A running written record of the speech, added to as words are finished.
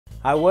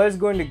I was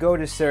going to go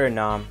to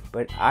Suriname,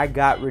 but I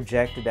got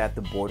rejected at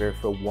the border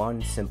for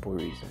one simple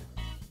reason.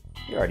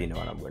 You already know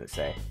what I'm going to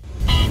say.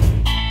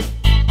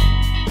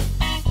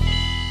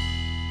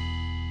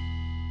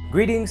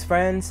 Greetings,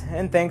 friends,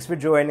 and thanks for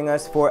joining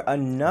us for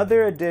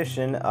another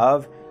edition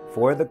of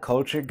For the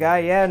Culture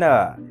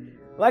Guyana.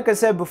 Like I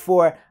said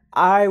before,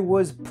 I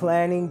was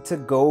planning to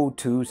go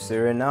to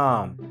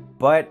Suriname,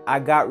 but I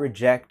got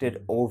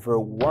rejected over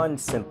one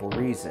simple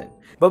reason.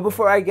 But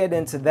before I get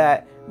into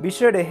that, be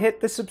sure to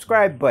hit the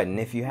subscribe button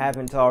if you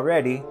haven't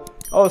already.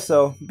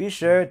 Also, be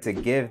sure to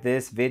give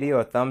this video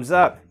a thumbs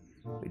up.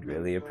 We'd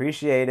really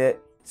appreciate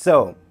it.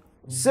 So,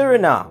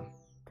 Suriname.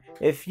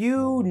 If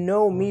you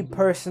know me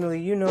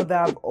personally, you know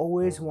that I've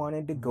always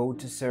wanted to go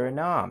to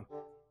Suriname.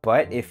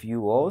 But if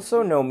you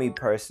also know me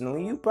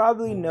personally, you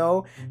probably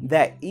know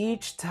that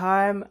each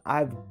time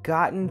I've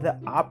gotten the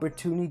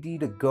opportunity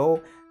to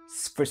go,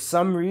 for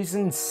some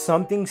reason,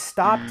 something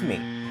stopped me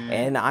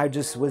and I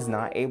just was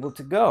not able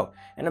to go.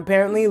 And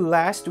apparently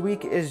last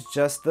week is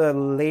just the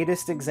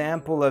latest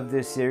example of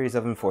this series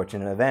of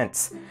unfortunate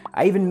events.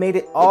 I even made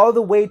it all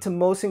the way to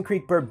Mosen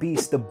Creek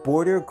Berbice, the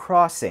border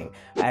crossing.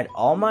 I had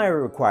all my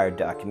required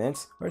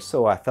documents, or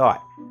so I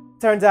thought.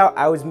 Turns out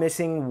I was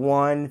missing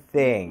one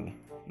thing.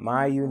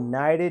 My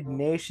United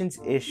Nations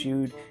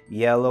issued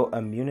yellow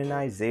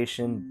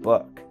immunization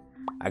book.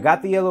 I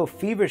got the yellow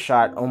fever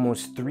shot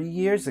almost 3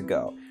 years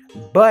ago,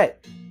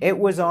 but it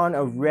was on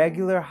a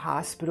regular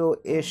hospital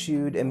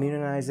issued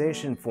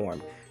immunization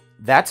form.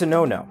 That's a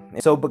no-no.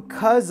 So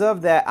because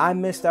of that, I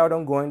missed out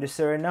on going to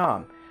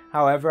Suriname.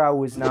 However, I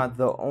was not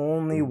the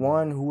only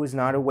one who was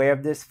not aware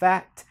of this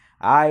fact.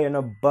 I and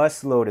a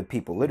busload of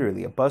people,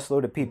 literally a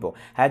busload of people,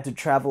 had to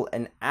travel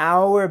an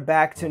hour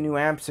back to New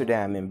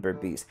Amsterdam in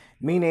Berbice,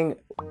 meaning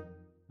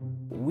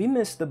we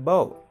missed the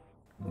boat.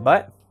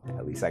 But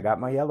at least I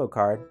got my yellow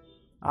card,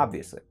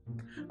 obviously.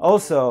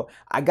 Also,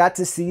 I got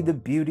to see the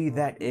beauty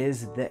that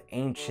is the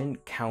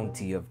ancient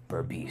county of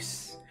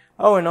Berbice.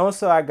 Oh, and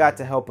also I got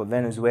to help a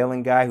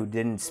Venezuelan guy who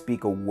didn't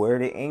speak a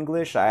word of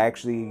English. I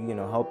actually,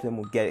 helped him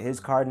get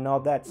his card and all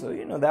that. So,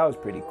 that was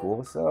pretty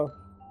cool. So,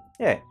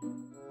 yeah.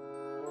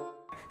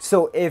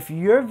 So if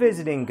you're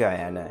visiting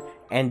Guyana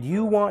and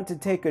you want to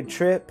take a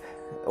trip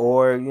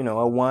or,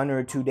 a 1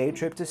 or 2 day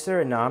trip to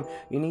Suriname,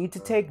 you need to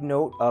take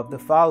note of the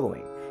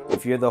following.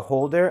 If you're the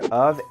holder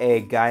of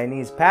a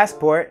Guyanese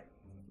passport,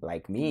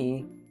 like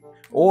me,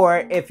 or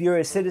if you're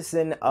a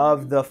citizen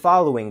of the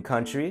following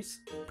countries,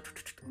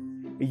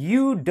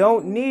 you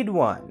don't need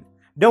one.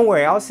 Don't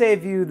worry, I'll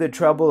save you the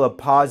trouble of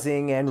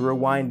pausing and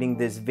rewinding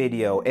this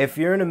video. If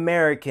you're an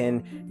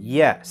American,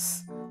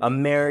 yes,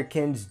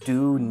 Americans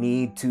do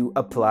need to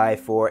apply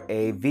for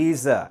a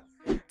visa.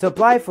 To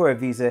apply for a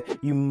visa,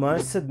 you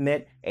must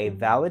submit a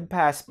valid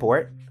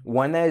passport,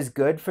 one that is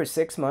good for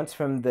 6 months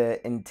from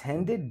the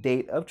intended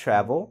date of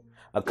travel,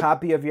 a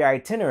copy of your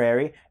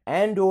itinerary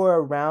and or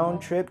a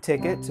round-trip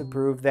ticket to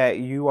prove that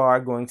you are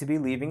going to be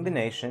leaving the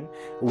nation,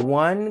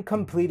 one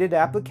completed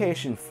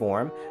application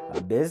form,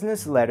 a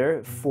business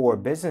letter for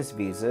business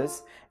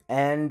visas,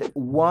 and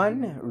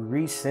one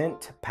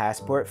recent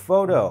passport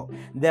photo.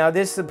 Now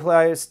this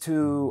applies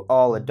to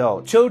all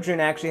adults. Children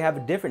actually have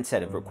a different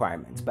set of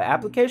requirements, but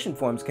application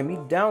forms can be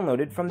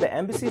downloaded from the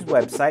embassy's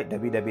website,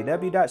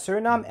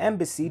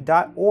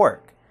 www.surinameembassy.org.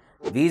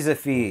 Visa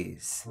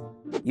fees.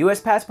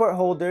 U.S. passport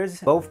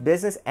holders, both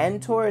business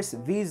and tourist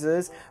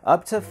visas,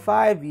 up to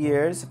 5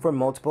 years for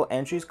multiple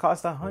entries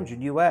cost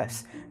 $100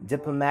 US.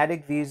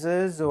 Diplomatic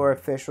visas or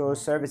official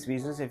service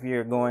visas, if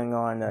you're going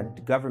on a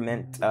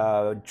government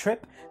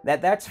trip,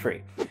 that's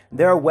free.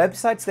 There are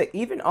websites that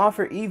even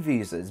offer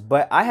e-visas,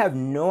 but I have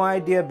no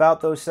idea about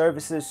those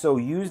services, so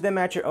use them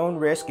at your own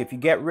risk. If you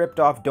get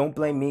ripped off, don't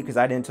blame me because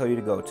I didn't tell you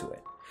to go to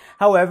it.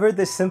 However,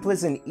 the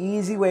simplest and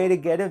easy way to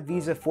get a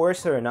visa for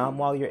Suriname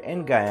while you're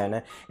in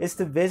Guyana is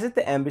to visit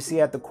the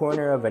embassy at the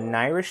corner of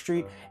Anira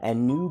Street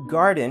and New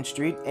Garden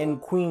Street in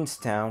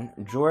Queenstown,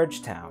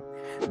 Georgetown.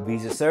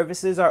 Visa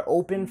services are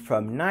open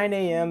from 9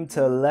 a.m. to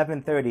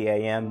 11:30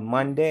 a.m.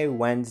 Monday,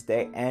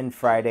 Wednesday, and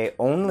Friday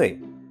only.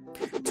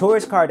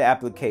 Tourist card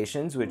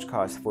applications, which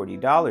cost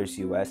 $40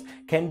 US,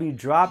 can be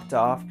dropped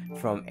off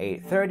from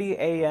 8:30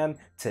 a.m.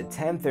 to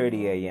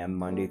 10:30 a.m.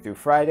 Monday through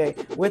Friday,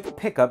 with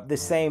pickup the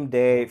same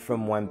day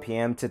from 1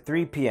 p.m. to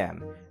 3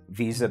 p.m.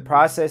 Visa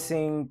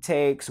processing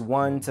takes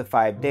 1 to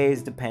 5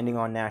 days depending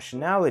on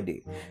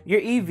nationality.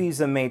 Your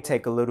e-visa may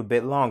take a little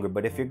bit longer,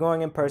 but if you're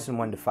going in person,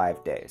 1 to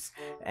 5 days.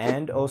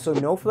 And also,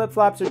 no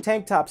flip-flops or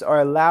tank tops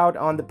are allowed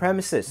on the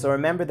premises, so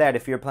remember that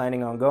if you're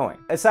planning on going.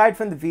 Aside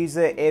from the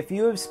visa, if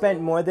you have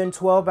spent more than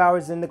 12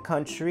 hours in the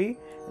country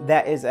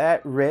that is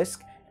at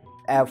risk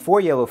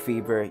for yellow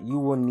fever, you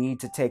will need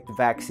to take the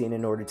vaccine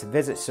in order to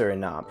visit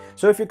Suriname.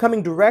 So if you're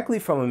coming directly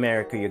from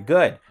America, you're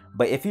good.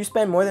 But if you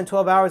spend more than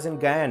 12 hours in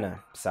Guyana,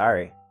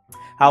 sorry.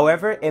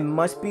 However, it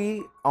must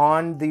be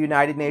on the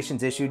United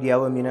Nations issued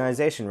yellow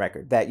immunization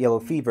record, that yellow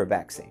fever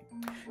vaccine.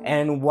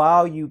 And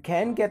while you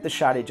can get the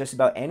shot at just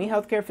about any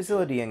healthcare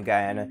facility in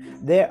Guyana,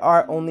 there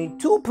are only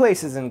 2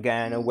 places in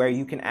Guyana where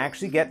you can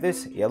actually get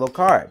this yellow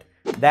card.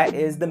 That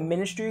is the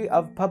Ministry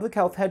of Public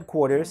Health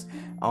headquarters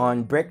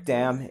on Brick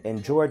Dam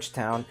in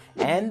Georgetown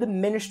and the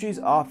ministry's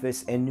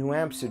office in New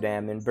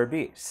Amsterdam in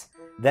Berbice.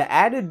 The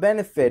added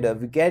benefit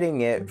of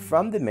getting it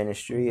from the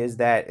ministry is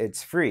that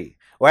it's free,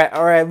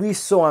 or at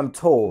least so I'm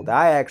told.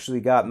 I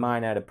actually got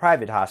mine at a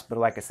private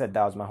hospital. Like I said,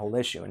 that was my whole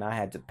issue, and I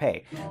had to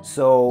pay.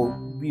 So,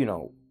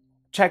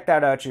 check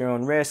that out at your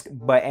own risk.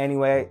 But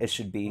anyway, it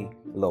should be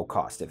low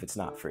cost if it's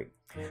not free.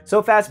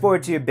 So fast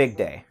forward to your big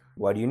day.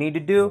 What do you need to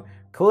do?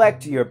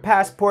 Collect your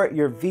passport,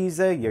 your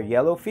visa, your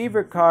yellow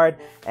fever card,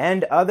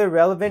 and other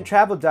relevant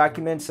travel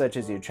documents such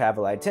as your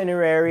travel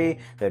itinerary,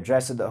 the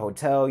address of the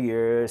hotel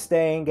you're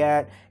staying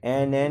at,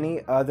 and any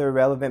other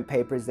relevant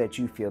papers that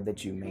you feel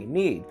that you may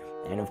need.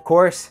 And of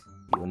course,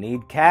 you'll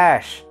need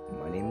cash.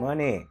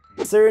 Money.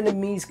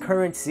 Surinamese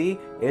currency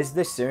is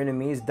the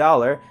Surinamese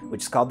dollar,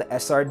 which is called the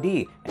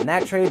SRD, and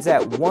that trades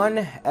at 1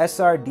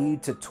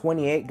 SRD to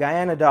 28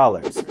 Guyana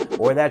dollars,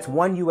 or that's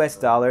 1 US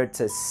dollar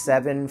to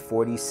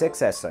 746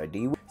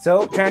 SRD.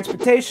 So,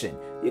 transportation.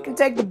 You can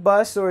take the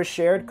bus or a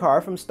shared car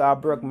from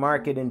Starbrook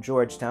Market in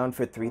Georgetown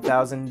for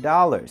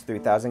 $3,000.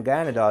 3,000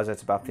 Guyana dollars,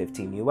 that's about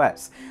 15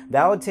 US.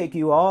 That will take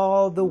you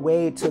all the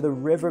way to the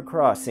river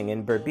crossing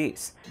in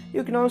Berbice.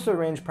 You can also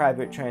arrange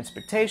private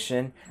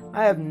transportation.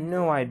 I have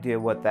no idea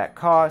what that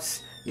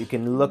costs. You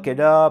can look it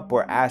up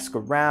or ask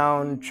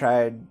around,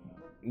 try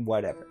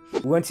whatever.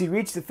 Once you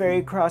reach the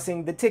ferry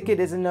crossing, the ticket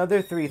is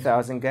another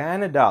 3,000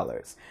 Guyana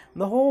dollars.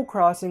 The whole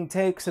crossing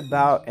takes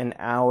about an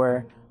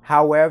hour.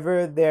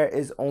 However, there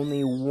is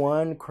only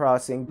one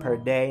crossing per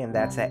day, and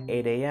that's at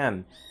 8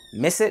 a.m.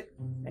 Miss it,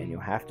 and you'll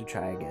have to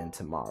try again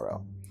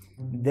tomorrow.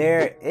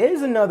 There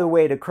is another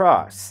way to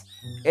cross.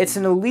 It's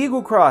an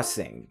illegal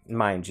crossing,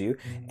 mind you,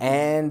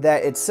 and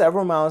that it's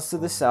several miles to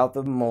the south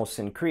of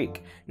Molson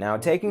Creek. Now,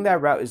 taking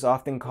that route is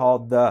often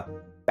called the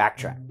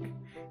backtrack.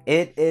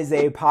 It is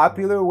a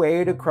popular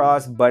way to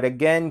cross, but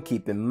again,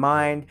 keep in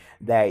mind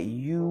that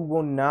you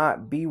will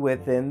not be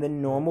within the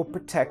normal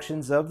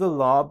protections of the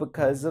law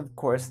because, of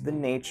course, the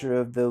nature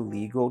of the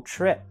legal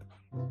trip.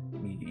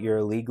 You're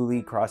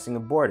illegally crossing a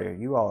border.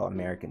 You all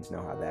Americans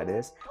know how that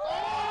is.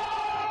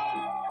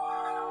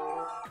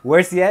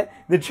 Worse yet,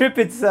 the trip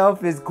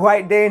itself is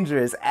quite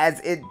dangerous as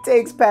it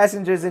takes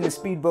passengers in a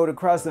speedboat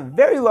across a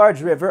very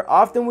large river,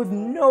 often with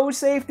no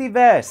safety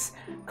vests.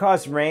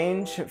 Costs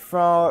range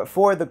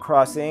for the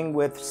crossing,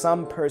 with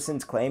some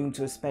persons claiming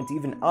to have spent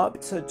even up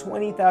to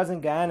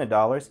 20,000 Guyana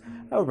dollars,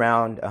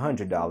 around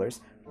 $100,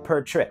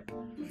 per trip.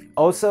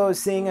 Also,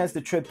 seeing as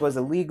the trip was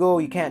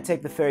illegal, you can't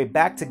take the ferry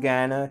back to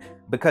Guyana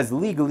because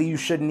legally you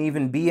shouldn't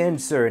even be in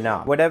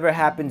Suriname. Whatever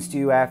happens to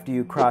you after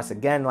you cross,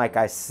 again, like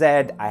I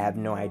said, I have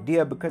no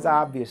idea because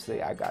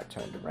obviously I got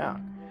turned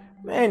around.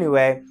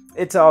 Anyway,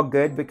 it's all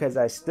good because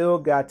I still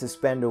got to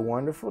spend a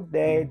wonderful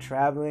day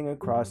traveling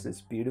across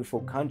this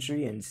beautiful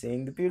country and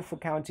seeing the beautiful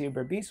county of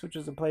Berbice, which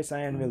is a place I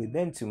hadn't really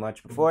been to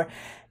much before.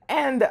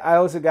 And I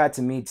also got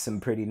to meet some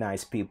pretty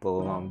nice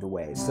people along the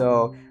way.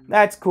 So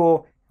that's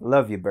cool.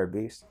 Love you,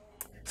 Berbice.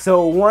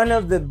 So one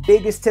of the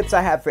biggest tips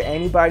I have for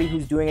anybody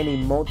who's doing any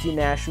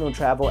multinational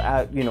travel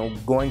out,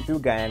 going through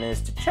Guyana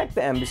is to check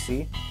the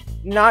embassy.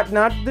 Not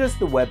just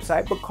the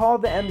website, but call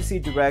the embassy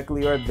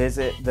directly or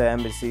visit the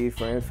embassy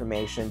for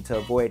information to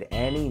avoid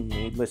any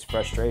needless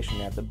frustration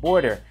at the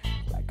border,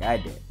 like I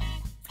did.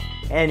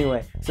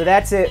 Anyway, so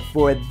that's it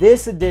for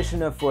this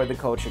edition of For the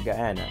Culture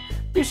Guyana.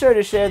 Be sure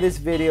to share this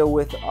video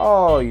with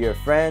all your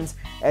friends,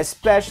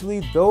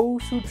 especially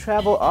those who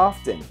travel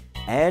often.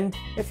 And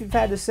if you've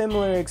had a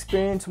similar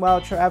experience while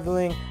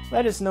traveling,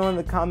 let us know in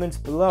the comments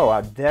below.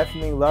 I'd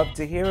definitely love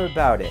to hear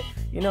about it.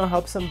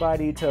 Help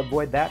somebody to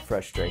avoid that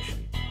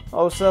frustration.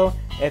 Also,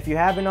 if you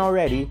haven't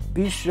already,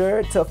 be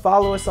sure to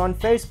follow us on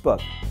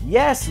Facebook.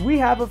 Yes, we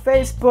have a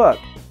Facebook.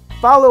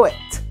 Follow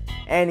it.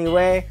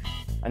 Anyway,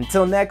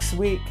 until next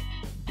week,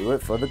 do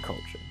it for the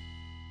culture.